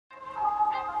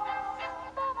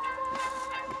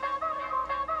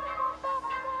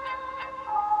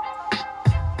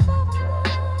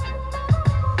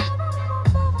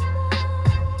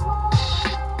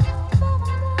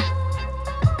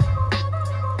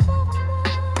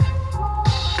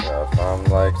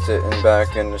like sitting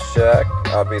back in the shack,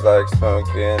 I'll be like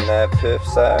smoking that piff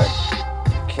sack.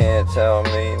 Can't tell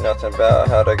me nothing about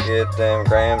how to get them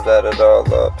grams, add it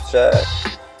all up shack.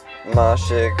 My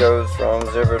shit goes from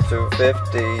 0 to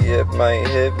 50, it might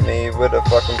hit me with a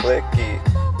fucking blicky.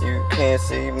 You can't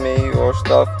see me or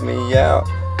stuff me out.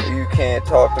 You can't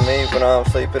talk to me when I'm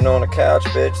sleeping on a couch,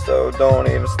 bitch, so don't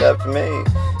even step to me.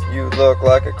 You look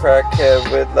like a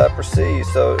crackhead with leprosy,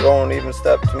 so don't even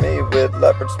step to me with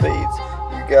leopard speeds.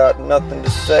 You got nothing to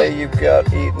say, you got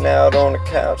eaten out on the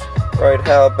couch. Right,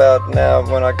 how about now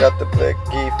when I got the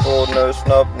blicky, full nose,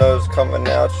 snub nose coming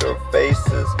out your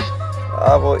faces?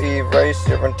 I will erase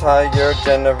your entire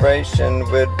generation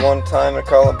with one time in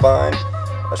Columbine.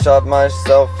 I shot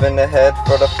myself in the head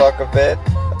for the fuck of it.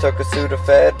 I took a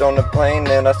Sudafed on the plane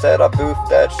and I said I boofed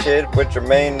that shit with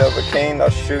Jermaine Novocaine. I'll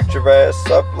shoot your ass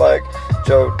up like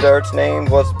Joe Dirt's name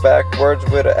was backwards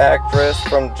with an actress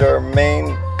from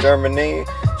Germany.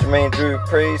 Jermaine Drew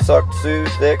Pre sucked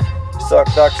Sue's dick.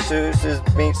 Sucked Dr.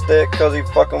 Seuss's meat stick cause he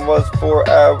fucking was 4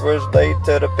 hours late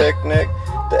to the picnic.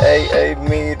 The AA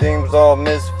meeting was all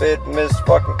misfit,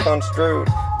 fucking construed.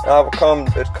 I will come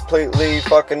completely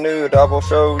fucking nude. I will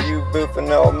show you boofing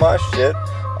all my shit.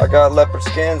 I got leopard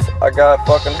skins, I got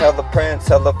fucking hella prints,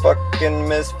 hella fucking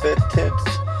misfit tits.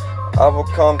 I will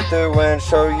come through and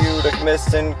show you the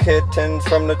missing kittens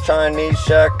from the Chinese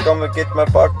shack. Gonna get my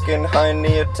fucking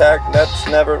hiney attack. That's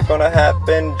never gonna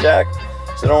happen, Jack.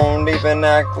 So don't even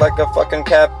act like a fucking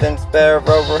Captain Sparrow.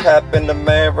 What happened to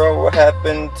Marrow? What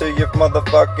happened to your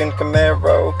motherfucking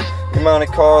Camaro? Your Monte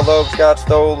Carlos got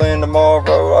stolen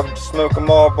tomorrow. I was just smoking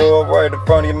Marlboro right in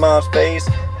front of your mom's face.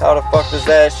 How the fuck does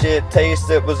that shit taste?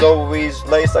 It was always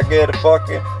lace. I get a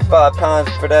fucking 5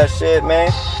 pounds for that shit,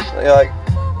 man. Like,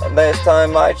 last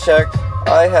time I checked,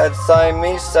 I had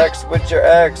Siamese sex with your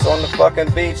ex on the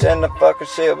fucking beach and the fucking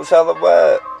shit was hella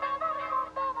wet.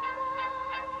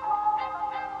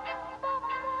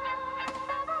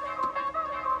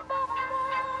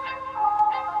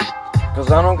 Cause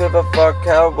I don't give a fuck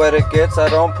how wet it gets. I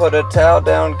don't put a towel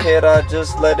down, kid, I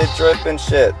just let it drip and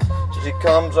shit. She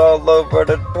comes all over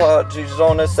the pot, she's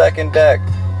on the second deck.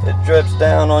 It drips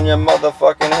down on your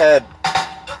motherfucking head.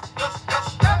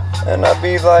 And I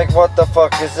be like, what the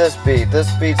fuck is this beat? This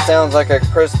beat sounds like a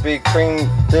Krispy Kreme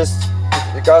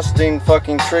disgusting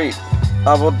fucking treat.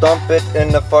 I will dump it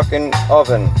in the fucking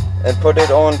oven and put it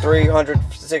on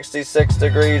 366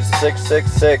 degrees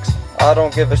 666. I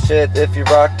don't give a shit if you're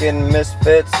rockin'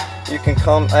 misfits. You can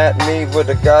come at me with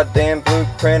a goddamn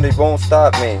blueprint, it won't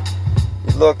stop me.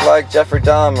 You look like Jeffrey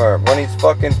Dahmer when he's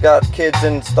fucking got kids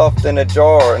and stuffed in a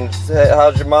jar and say,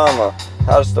 how's your mama?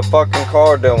 How's the fucking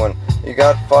car doing? You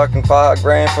got fucking $5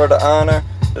 grand for the honor?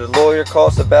 The lawyer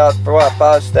costs about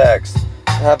 5 stacks.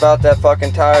 How about that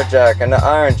fucking tire jack and the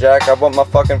iron jack? I want my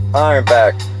fucking iron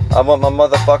back. I want my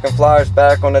motherfucking flyers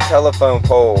back on the telephone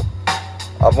pole.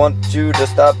 I want you to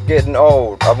stop getting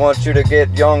old. I want you to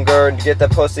get younger and get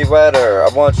that pussy wetter. I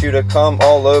want you to come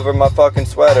all over my fucking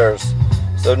sweaters.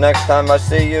 So next time I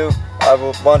see you, I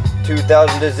will want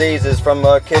 2,000 diseases from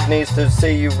kidneys to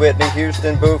see you, Whitney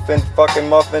Houston, boofing fucking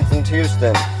muffins in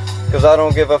Houston. Cause I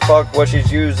don't give a fuck what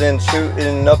she's using,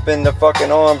 shooting up in the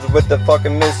fucking arms with the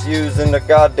fucking misusing the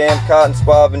goddamn cotton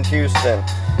swab in Houston.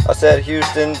 I said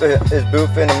Houston is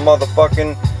boofing a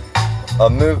motherfucking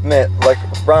movement like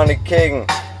Ronnie King,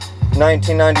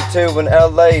 1992 in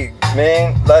LA,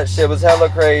 man, that shit was hella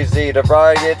crazy. The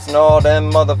riots and all them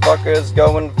motherfuckers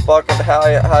going fucking,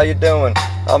 how you doing?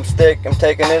 I'm taking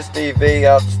this TV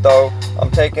out the stove. I'm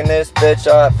taking this bitch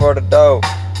out for the dough.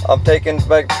 I'm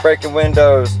breaking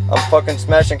windows. I'm fucking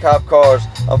smashing cop cars.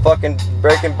 I'm fucking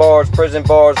breaking bars, prison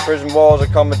walls are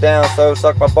coming down. So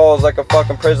suck my balls like a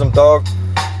fucking prism, dog.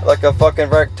 Like a fucking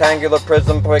rectangular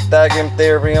prism, Pythagorean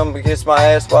theorem. Kiss my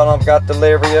ass while I've got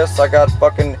delirious. I got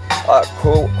fucking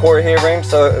core hearing,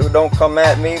 so don't come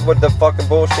at me with the fucking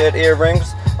bullshit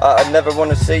earrings. I never want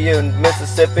to see you in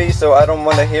Mississippi, so I don't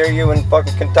want to hear you in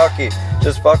fucking Kentucky.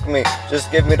 Just fuck me,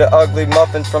 just give me the ugly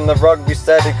muffins from the rugby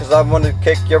setting, cause I want to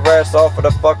kick your ass off of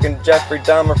the fucking Jeffrey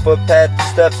Dahmer footpad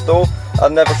step stool. I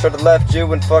never should have left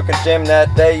you in fucking gym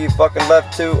that day. You fucking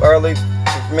left too early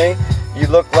for me. You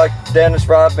look like Dennis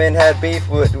Rodman had beef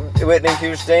with Whitney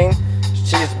Houston.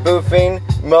 She's boofing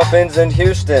muffins in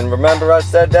Houston. Remember I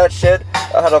said that shit?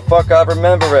 How the fuck I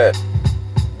remember it?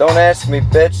 Don't ask me,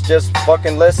 bitch, just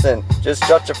fucking listen. Just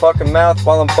shut your fucking mouth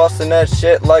while I'm busting that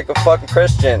shit like a fucking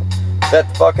Christian.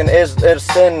 That fucking is a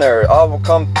sinner. I will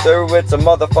come through, it's a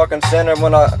motherfucking sinner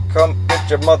when I come get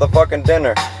your motherfucking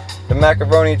dinner. The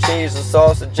macaroni, cheese, the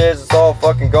sausages, it's all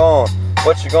fucking gone.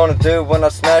 What you gonna do when I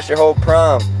smash your whole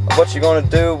prom? What you gonna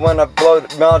do when I blow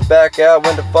the mounds back out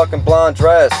with the fucking blonde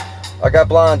dress? I got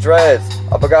blonde dreads,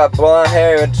 I got blonde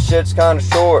hair and shit's kinda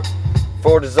short.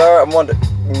 For dessert, I want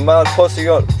my pussy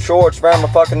shorts around my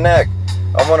fucking neck.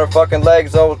 I want her fucking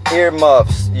legs, old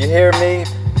earmuffs. You hear me?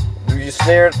 Do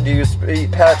you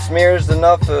eat pat smears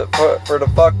enough for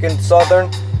the fucking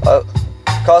southern?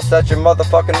 Cuss at your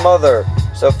motherfucking mother.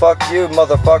 So fuck you,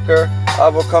 motherfucker. I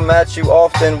will come at you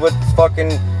often with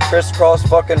fucking crisscross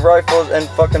fucking rifles, and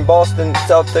fucking Boston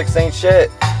Celtics ain't shit.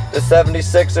 The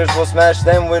 76ers will smash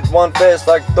them with one fist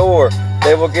like Thor.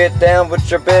 They will get down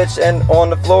with your bitch and on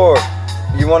the floor.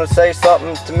 You wanna say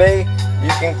something to me? You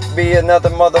can be another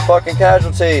motherfucking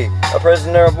casualty, a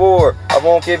prisoner of war. I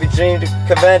won't give you Geneva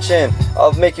Convention.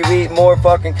 I'll make you eat more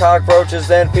fucking cockroaches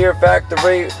than Fear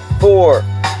Factory 4.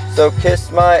 So kiss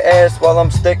my ass while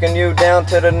I'm sticking you down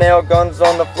to the nail guns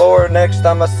on the floor. Next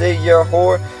time I see your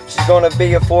whore, she's gonna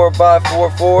be a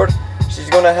 4x4 Ford. She's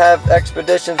gonna have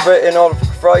expeditions written on her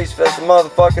face as a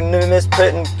motherfucking new Miss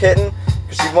Pitten kitten.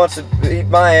 Cause she wants to eat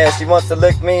my ass, she wants to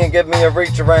lick me and give me a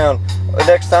reach around.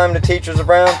 Next time the teacher's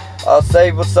around, I'll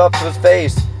say what's up to his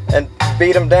face and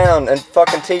beat him down and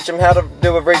fucking teach him how to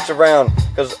do a reach around.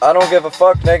 Cause I don't give a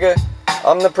fuck, nigga.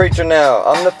 I'm the preacher now.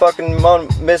 I'm the fucking one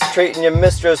mistreating your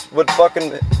mistress with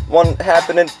fucking one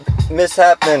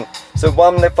mishappening. So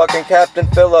I'm the fucking Captain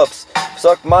Phillips.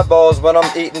 Suck my balls when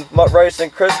I'm eating rice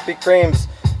and Krispy Kremes.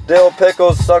 Dill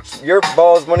Pickles sucks your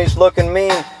balls when he's looking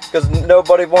mean. Cause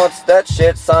nobody wants that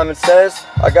shit, Simon says.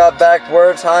 I got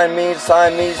backwards, Chinese,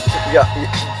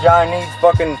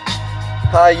 fucking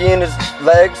hyenas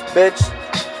legs, bitch.